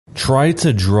Tried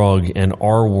to drug and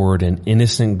R-word an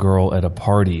innocent girl at a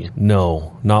party.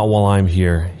 No, not while I'm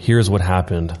here. Here's what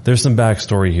happened. There's some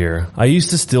backstory here. I used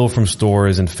to steal from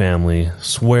stores and family,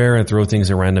 swear and throw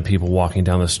things at random people walking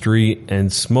down the street,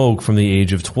 and smoke from the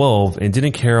age of 12 and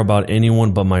didn't care about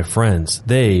anyone but my friends.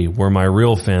 They were my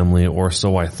real family, or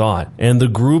so I thought. And the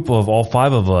group of all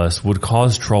 5 of us would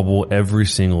cause trouble every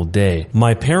single day.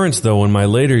 My parents, though, in my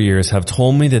later years have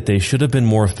told me that they should have been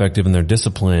more effective in their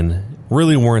discipline,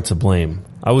 really weren't to blame.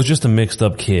 I was just a mixed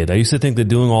up kid. I used to think that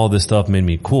doing all this stuff made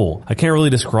me cool. I can't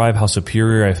really describe how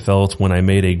superior I felt when I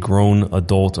made a grown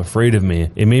adult afraid of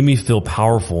me. It made me feel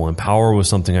powerful, and power was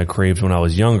something I craved when I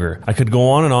was younger. I could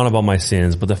go on and on about my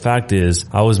sins, but the fact is,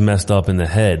 I was messed up in the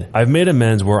head. I've made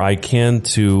amends where I can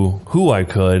to who I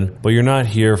could, but you're not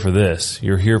here for this.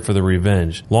 You're here for the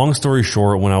revenge. Long story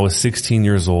short, when I was 16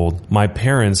 years old, my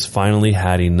parents finally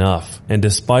had enough. And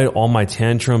despite all my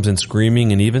tantrums and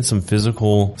screaming and even some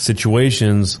physical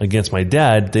situations against my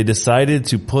dad, they decided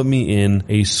to put me in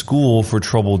a school for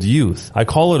troubled youth. I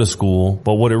call it a school,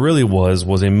 but what it really was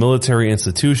a military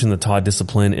institution that taught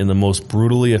discipline in the most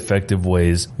brutally effective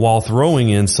ways, while throwing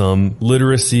in some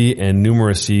literacy and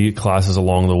numeracy classes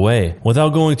along the way. Without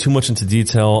going too much into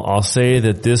detail, I'll say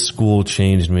that this school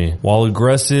changed me. While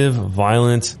aggressive,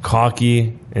 violent,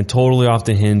 cocky, and totally off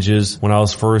the hinges when I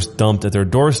was first dumped at their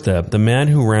doorstep, the man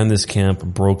who ran this camp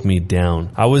broke me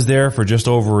down. I was there for just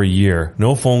over a year.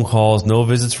 No phone calls, no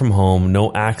visits from home,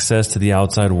 no access to the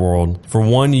outside world. For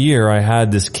 1 year, I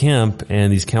had this camp and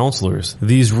these counselors.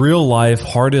 These real-life,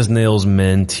 hard-as-nails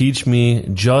men teach me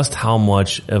just how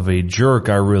much of a jerk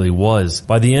I really was.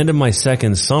 By the end of my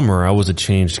second summer, I was a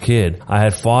changed kid. I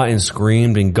had fought and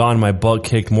screamed and gotten my butt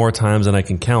kicked more times than I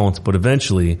can count, but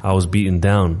eventually, I was beaten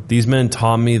down. These men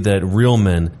taught me that real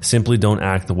men simply don't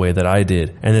act the way that I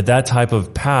did, and that type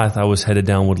of path I was headed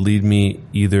down would lead me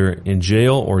either in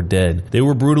jail or dead. They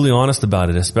were brutally honest about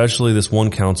it, especially this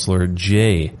one counselor,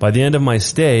 Jay. By the end of my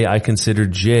stay, I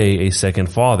considered Jay a second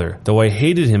father. Though I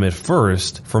hated him at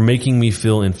first for making me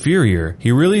feel inferior,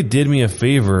 he really did me a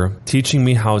favor teaching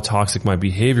me how toxic my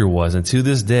behavior was, and to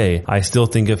this day, I still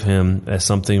think of him as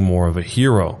something more of a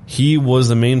hero. He was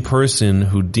the main person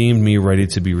who deemed me ready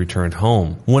to be returned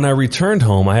home. When I returned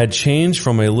home, I had changed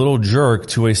from a little jerk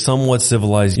to a somewhat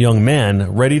civilized young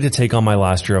man ready to take on my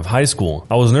last year of high school.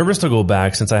 I was nervous to go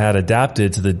back since I had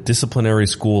adapted to the disciplinary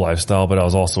school lifestyle, but I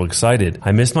was also excited.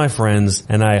 I missed my friends,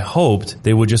 and I hoped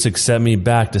they would just accept me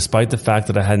back despite the fact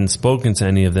that I hadn't spoken to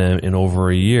any of them in over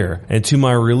a year. And to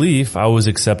my relief, I was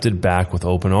accepted back with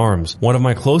open arms. One of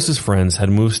my closest friends had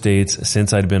moved states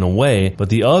since I'd been away, but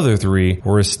the other 3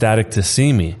 were ecstatic to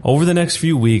see me. Over the next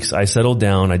few weeks, I settled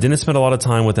down. I didn't spend a lot of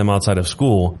time with them outside of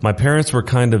school. My parents were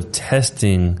kind of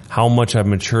testing how much I've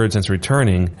matured since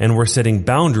returning, and were setting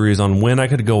boundaries on when I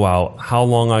could go out, how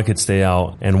long I could stay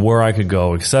out, and where I could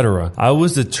go, etc. I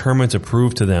was determined to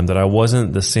prove to them that I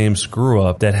wasn't the same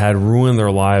screw-up that had ruined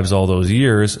their lives all those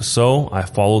years, so I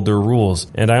followed their rules,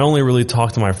 and I only really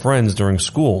talked to my friends during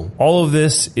school. All of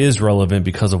this is relevant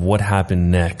because of what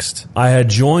happened next. I had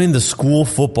joined the school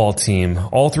football team.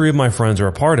 All 3 of my friends were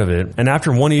a part of it, and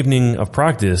after one evening of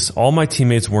practice, all my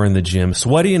teammates were in the gym,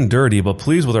 sweaty and dirty, but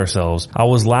pleased with ourselves. I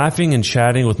was laughing and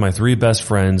chatting with my 3 best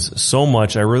friends so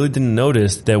much I really didn't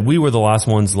notice that we were the last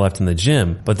ones left in the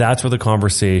gym, but that's where the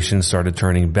conversation started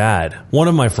turning bad. One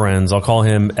of my friends, I'll call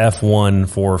him F1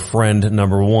 for friend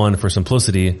number 1 for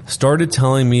simplicity, started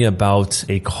telling me about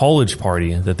a college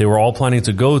party that they were all planning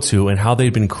to go to and how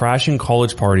they'd been crashing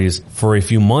college parties for a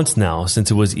few months now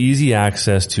since it was easy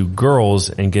access to girls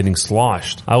and getting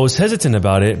sloshed. I was hesitant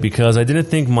about it because I didn't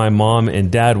think my mom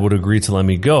and dad would agree to let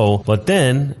me go, but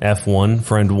then F1,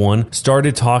 friend 1,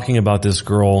 started talking about this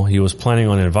girl he was planning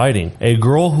on inviting. A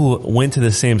girl who went to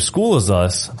the same school as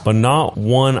us, but not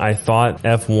one I thought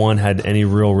F1 had any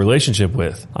real relationship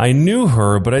with. I knew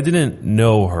her, but I didn't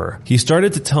know her. He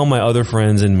started to tell my other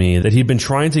friends and me that he'd been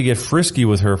trying to get frisky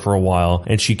with her for a while,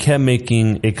 and she kept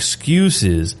making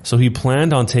excuses, so he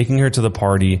planned on taking her to the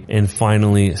party and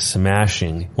finally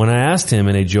smashing. When I asked him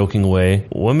in a joking way,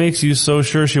 "What makes you so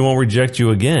sure she won't reject you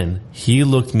again?" he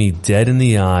looked me dead in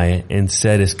the eye and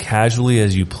said as casually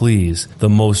as you please, the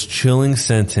most chilling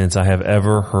sentence I have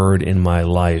ever heard in my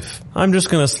life. "I'm just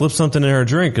gonna slip something in her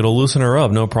drink. It'll loosen her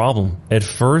up, no problem." At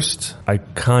first, I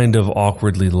kind of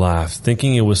awkwardly laughed,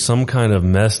 thinking it was some kind of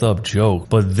messed up joke,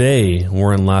 but they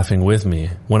weren't laughing with me.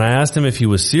 When I asked him if he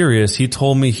was serious, he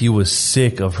told me he was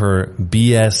sick of her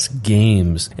BS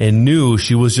games and knew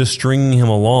she was just stringing him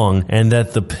along and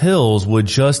that the pills would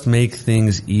just make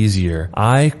things easier.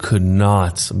 I could could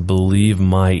not believe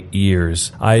my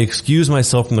ears. I excused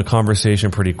myself from the conversation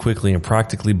pretty quickly and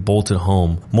practically bolted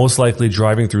home, most likely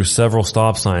driving through several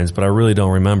stop signs, but I really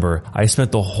don't remember. I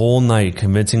spent the whole night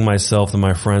convincing myself that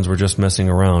my friends were just messing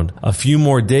around. A few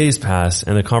more days passed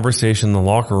and the conversation in the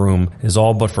locker room is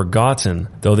all but forgotten,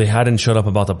 though they hadn't shut up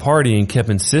about the party and kept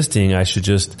insisting I should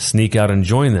just sneak out and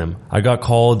join them. I got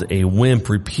called a wimp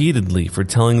repeatedly for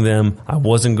telling them I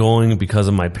wasn't going because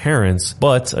of my parents,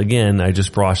 but again, I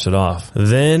just brushed it off.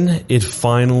 Then it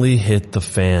finally hit the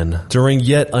fan. During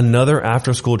yet another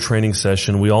after-school training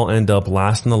session, we all end up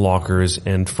last in the lockers,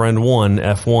 and friend 1,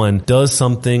 F1, does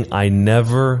something I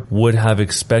never would have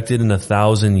expected in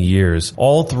 1,000 years.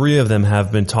 All three of them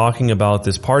have been talking about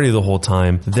this party the whole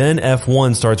time. Then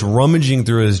F1 starts rummaging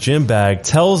through his gym bag,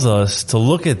 tells us to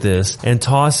look at this, and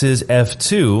tosses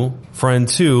F2, friend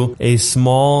 2, a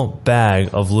small bag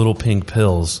of little pink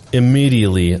pills.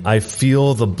 Immediately, I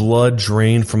feel the blood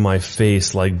drain from my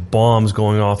face like bombs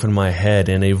going off in my head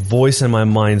and a voice in my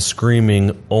mind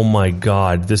screaming, "Oh my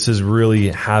God, this is really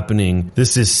happening.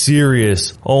 This is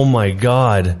serious. Oh my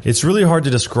God." It's really hard to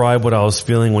describe what I was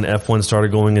feeling when F1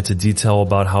 started going into detail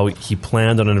about how he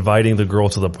planned on inviting the girl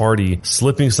to the party,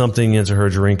 slipping something into her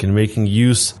drink and making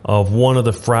use of one of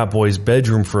the frat boys'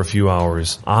 bedroom for a few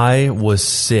hours. I was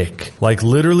sick. Like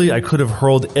literally, I could have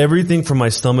hurled everything from my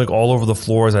stomach all over the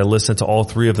floor as I listened to all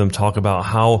three of them talk about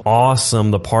how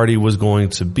awesome the party was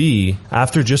going to be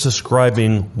after just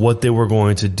describing what they were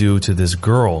going to do to this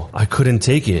girl. I couldn't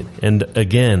take it, and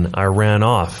again, I ran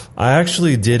off. I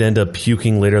actually did end up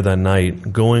puking later that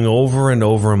night, going over and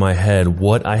over in my head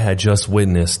what I had just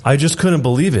witnessed. I just couldn't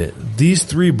believe it. These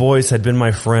three boys had been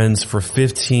my friends for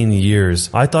 15 years.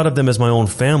 I thought of them as my own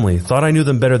family, thought I knew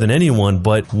them better than anyone,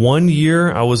 but 1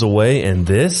 year I was away and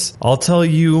this? I'll tell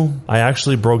you, I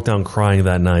actually broke down crying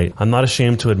that night. I'm not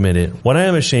ashamed to admit it. What I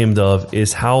am ashamed of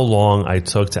is how long I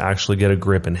took to actually get a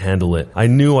grip and handle it. I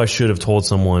knew I should have told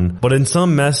someone, but in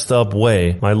some messed up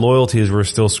way, my loyalties were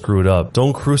still screwed up.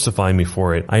 Don't crucify me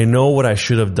for it. I know what I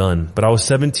should have done, but I was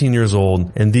 17 years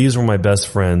old and these were my best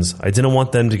friends. I didn't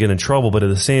want them to get in trouble, but at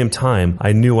the same time,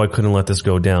 I knew I couldn't let this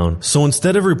go down. So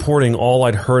instead of reporting all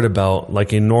I'd heard about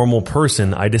like a normal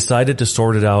person, I decided to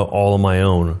sort it out all on my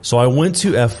own. So I went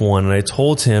to F1 and I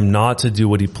told him not to do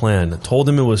what he planned. I told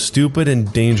him it was stupid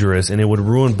and dangerous and it would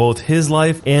ruin both his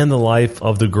life and the life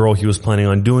of the girl he was planning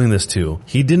on doing this to.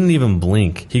 He didn't even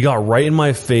blink. He got right in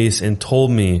my face and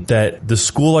told me that the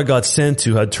school I got sent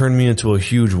to had turned me into a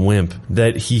huge wimp,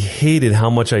 that he hated how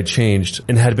much I changed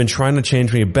and had been trying to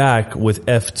change me back with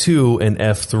F2 and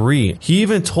F3. He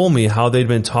even told me how they'd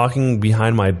been talking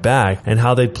behind my back and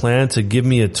how they'd planned to give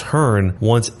me a turn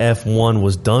once F1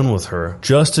 was done with her,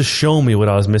 just to show me what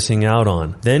I was missing out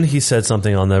on. Then he said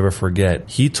something I'll never forget.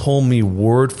 He told me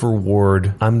word for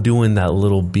word, "I'm doing that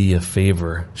little B a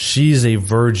favor. She's a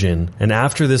virgin, and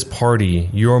after this party,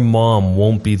 your mom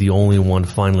won't be the only one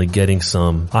finally getting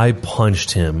some." I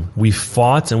punched him. We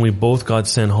fought and we both got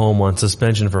sent home on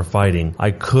suspension for fighting.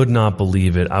 I could not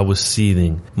believe it. I was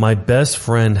seething. My best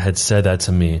friend had said that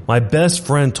to me. My best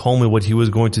friend told me what he was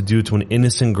going to do to an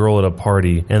innocent girl at a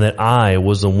party, and that I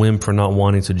was a wimp for not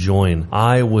wanting to join.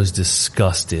 I was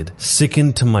disgusted,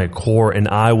 sickened to my core, and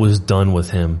I was done with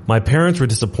him. My parents were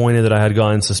disappointed that I had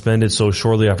gotten suspended so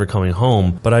shortly after coming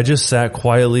home, but I just sat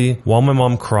quietly while my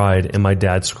mom cried and my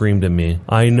dad screamed at me.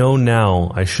 I know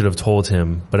now I should have told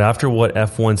him, but after what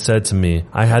F1 said to me,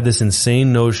 I had this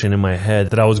insane notion in my head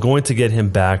that I was going to get him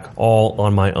back all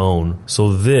on my own.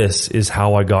 So this is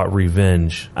how I got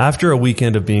revenge. After a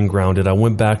weekend of being grounded, I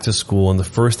went back to school and the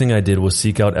first thing I did was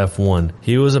seek out F1.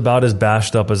 He was about as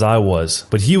bashed up as I was,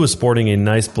 but he was sporting a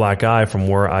nice black eye from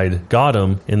where I'd got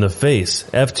him in the face.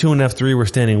 F2 and F3 were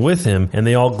standing with him and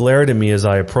they all glared at me as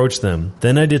I approached them.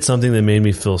 Then I did something that made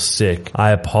me feel sick.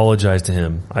 I apologized to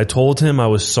him. I told him I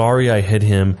was sorry I hit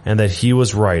him and that he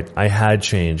was right. I had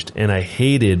changed and I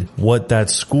hated what that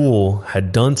school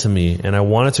had done to me and I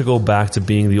wanted to go back to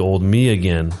being the old me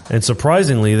again. And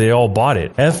surprisingly, they all bought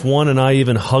it. F1 and I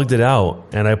even hugged it out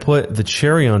and I put the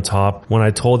cherry on top when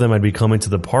I told them I'd be coming to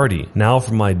the party. Now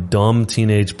for my dumb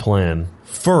teenage plan.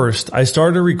 First, I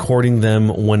started recording them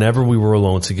whenever we were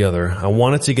alone together. I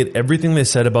wanted to get everything they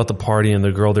said about the party and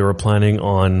the girl they were planning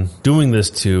on doing this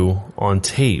to on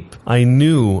tape. I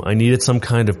knew I needed some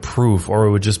kind of proof or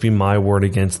it would just be my word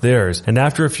against theirs. And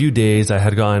after a few days, I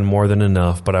had gotten more than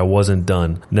enough, but I wasn't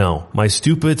done. No, my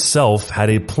stupid self had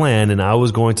a plan and I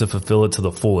was going to fulfill it to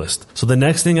the fullest. So the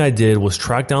next thing I did was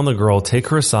track down the girl, take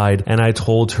her aside, and I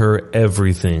told her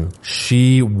everything.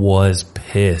 She was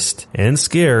pissed and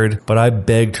scared, but I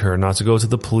begged her not to go to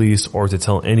the police or to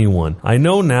tell anyone. I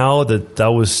know now that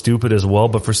that was stupid as well,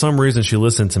 but for some reason she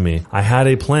listened to me. I had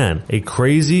a plan, a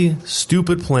crazy,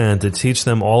 stupid plan to teach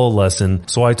them all a lesson,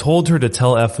 so I told her to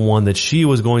tell F1 that she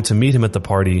was going to meet him at the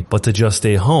party, but to just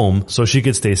stay home so she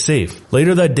could stay safe.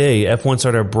 Later that day, F1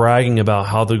 started bragging about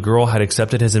how the girl had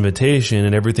accepted his invitation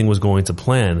and everything was going to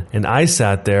plan. And I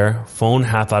sat there, phone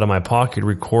half out of my pocket,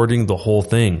 recording the whole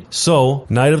thing. So,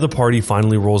 night of the party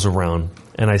finally rolls around,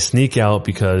 and I sneak out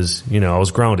because, I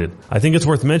was grounded. I think it's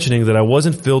worth mentioning that I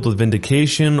wasn't filled with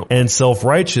vindication and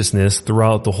self-righteousness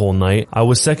throughout the whole night. I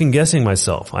was second-guessing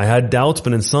myself. I had doubts,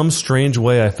 but in some strange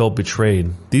way I felt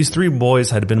betrayed. These 3 boys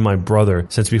had been my brother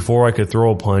since before I could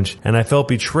throw a punch, and I felt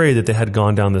betrayed that they had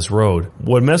gone down this road.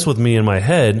 What messed with me in my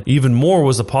head even more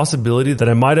was the possibility that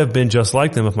I might have been just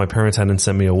like them if my parents hadn't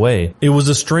sent me away. It was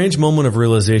a strange moment of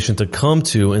realization to come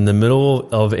to in the middle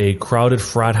of a crowded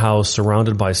frat house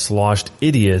surrounded by sloshed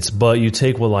idiots, but you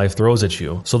take what life throws at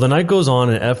you. So the night goes on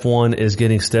and F1 is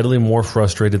getting steadily more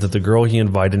frustrated that the girl he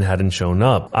invited hadn't shown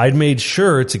up. I'd made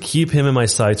sure to keep him in my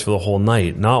sights for the whole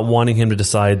night, not wanting him to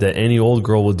decide that any old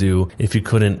girl would do if he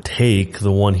couldn't take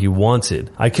the one he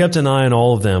wanted. I kept an eye on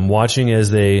all of them, watching as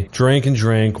they drank and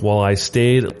drank while I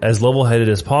stayed as level-headed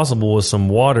as possible with some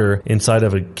water inside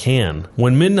of a can.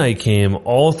 When midnight came,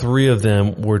 all 3 of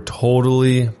them were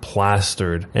totally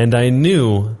plastered, and I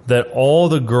knew that all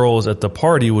the girls at the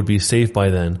party would be safe by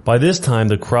then. By this time,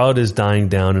 the crowd is dying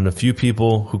down and a few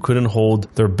people who couldn't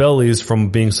hold their bellies from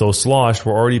being so sloshed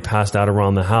were already passed out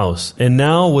around the house. And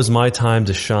now was my time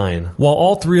to shine. While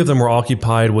all 3 of them were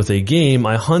occupied with a game,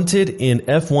 I hunted in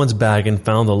F1's bag and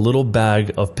found a little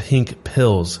bag of pink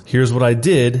pills. Here's what I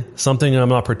did, something I'm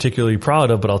not particularly proud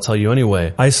of, but I'll tell you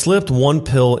anyway. I slipped 1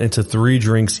 pill into 3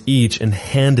 drinks each and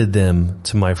handed them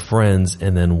to my friends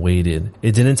and then waited.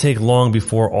 It didn't take long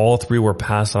before all 3 were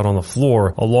passed out on the floor,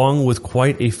 along with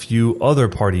quite a few other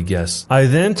party guests. I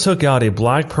then took out a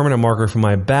black permanent marker from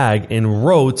my bag and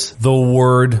wrote the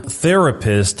word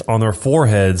therapist on their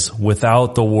foreheads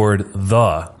without the word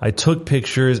the. I took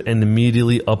pictures and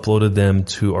immediately uploaded them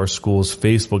to our school's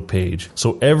Facebook page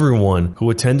so everyone who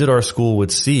attended our school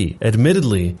would see.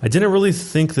 Admittedly, I didn't really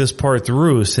think this part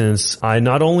through since I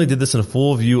not only did this in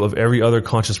full view of every other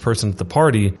conscious person at the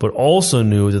party, but also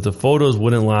knew that the photos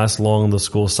wouldn't last long on the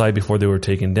school site before they were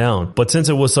taken down. But since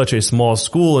it was such a small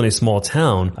school in a small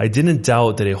town, I didn't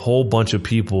doubt that a whole bunch of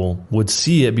people would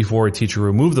see it before a teacher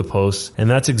removed the posts, and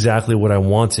that's exactly what I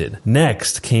wanted.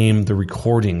 Next came the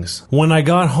recordings. When I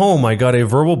got home, I got a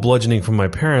verbal bludgeoning from my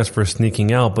parents for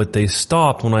sneaking out, but they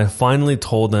stopped when I finally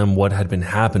told them what had been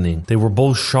happening. They were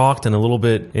both shocked and a little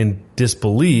bit in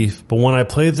disbelief, but when I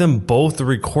played them both the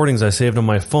recordings I saved on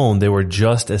my phone, they were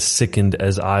just as sickened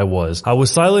as I was. I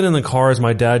was silent in the car as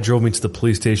my dad drove me to the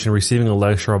police station, receiving a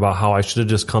lecture about how I should have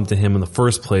just come to him in the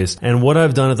first place, and what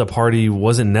I've done at the party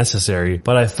wasn't necessary,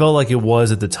 but I felt like it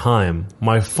was at the time.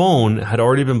 My phone had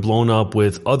already been blown up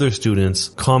with other students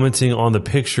commenting on the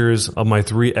pictures of my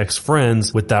 3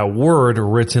 ex-friends with that word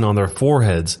written on their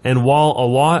foreheads, and while a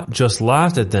lot just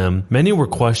laughed at them, many were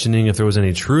questioning if there was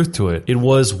any truth to it. It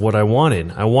was what I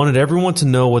wanted. I wanted everyone to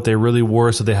know what they really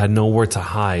were so they had nowhere to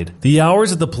hide. The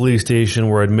hours at the police station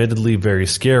were admittedly very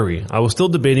scary. I was still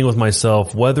debating with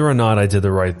myself whether or not I did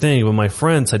the right thing, but my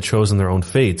friends had chosen their own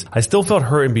fate. I still felt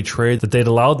hurt and betrayed that they'd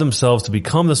allowed themselves to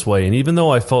become this way, and even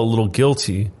though I felt a little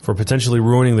guilty for potentially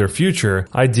ruining their future,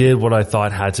 I did what I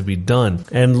thought had to be done.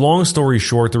 And long story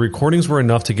short, the recordings were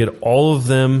enough to get all of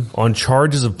them on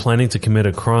charges of planning to commit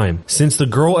a crime. Since the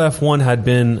girl F1 had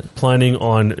been planning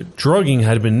on drugging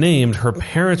had been named, her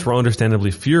parents were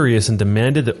understandably furious and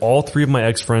demanded that all 3 of my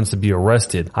ex-friends to be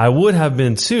arrested. I would have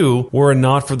been too, were it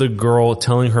not for the girl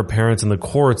telling her parents in the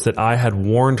courts that I had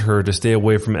warned her to stay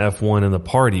away from F1 and the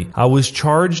party. I was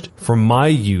charged for my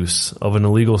use of an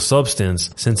illegal substance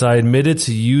since I admitted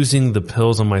to using the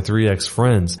pills on my 3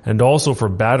 ex-friends, and also for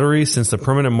battery since the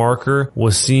permanent marker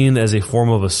was seen as a form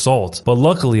of assault. But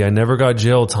luckily I never got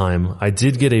jail time. I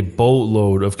did get a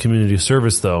boatload of community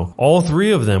service though. All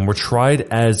 3 of them were tried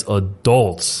as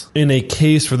adults in a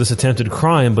case for this attempted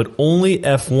crime, but only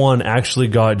F1 actually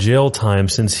got jail time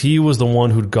since he was the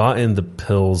one who'd gotten the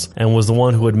pills and was the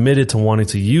one who admitted to wanting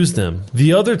to use them.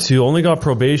 The other 2 only got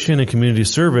probation and community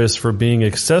service for being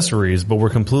accessories, but were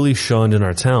completely shunned in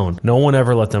our town. No one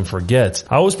ever let them forget.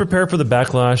 I was prepared for the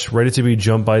backlash, ready to be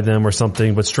jumped by them or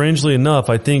something, but strangely enough,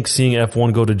 I think seeing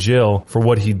F1 go to jail for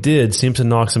what he did seemed to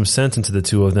knock some sense into the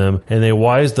 2 of them, and they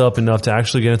wised up enough to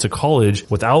actually get into college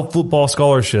without football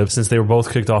scholarships since they were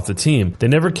both kicked off the team. They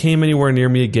never came anywhere near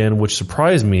me again, which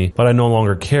surprised me, but I no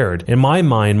longer cared. In my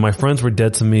mind, my friends were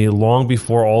dead to me long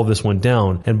before all of this went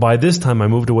down, and by this time I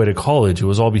moved moved away to college. It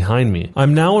was all behind me.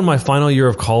 I'm now in my final year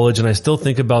of college and I still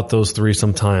think about those three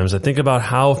sometimes. I think about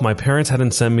how if my parents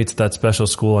hadn't sent me to that special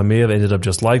school, I may have ended up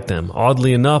just like them.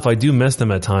 Oddly enough, I do miss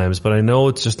them at times, but I know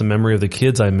it's just a memory of the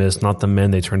kids I missed, not the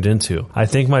men they turned into. I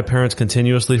thank my parents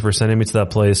continuously for sending me to that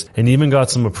place and even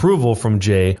got some approval from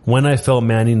Jay when I felt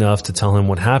man enough to tell him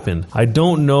what happened. I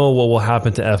don't know what will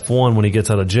happen to F1 when he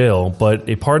gets out of jail, but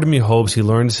a part of me hopes he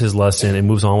learns his lesson and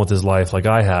moves on with his life like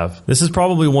I have. This is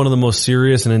probably one of the most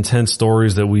serious and intense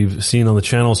stories that we've seen on the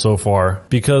channel so far,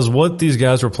 because what these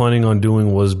guys were planning on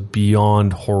doing was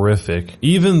beyond horrific.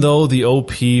 Even though the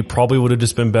OP probably would have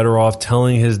just been better off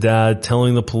telling his dad,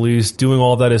 telling the police, doing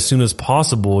all that as soon as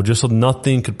possible, just so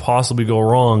nothing could possibly go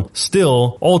wrong,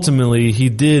 still, ultimately, he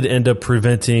did end up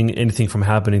preventing anything from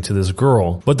happening to this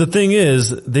girl. But the thing is,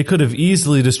 they could have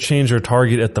easily just changed their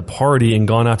target at the party and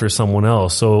gone after someone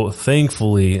else. So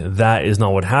thankfully, that is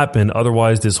not what happened.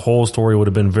 Otherwise, this whole story would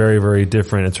have been very, very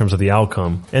different in terms of the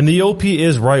outcome. And the OP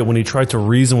is right when he tried to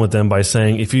reason with them by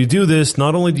saying, if you do this,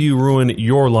 not only do you ruin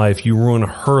your life, you ruin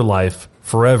her life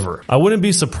forever. I wouldn't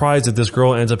be surprised if this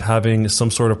girl ends up having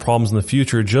some sort of problems in the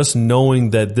future just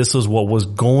knowing that this is what was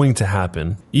going to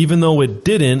happen. Even though it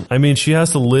didn't, I mean, she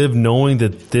has to live knowing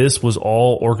that this was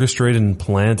all orchestrated and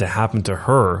planned to happen to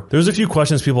her. There's a few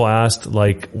questions people asked,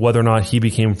 like whether or not he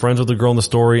became friends with the girl in the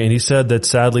story, and he said that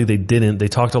sadly they didn't. They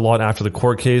talked a lot after the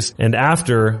court case and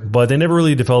after, but they never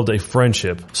really developed a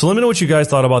friendship. So let me know what you guys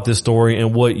thought about this story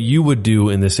and what you would do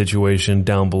in this situation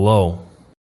down below.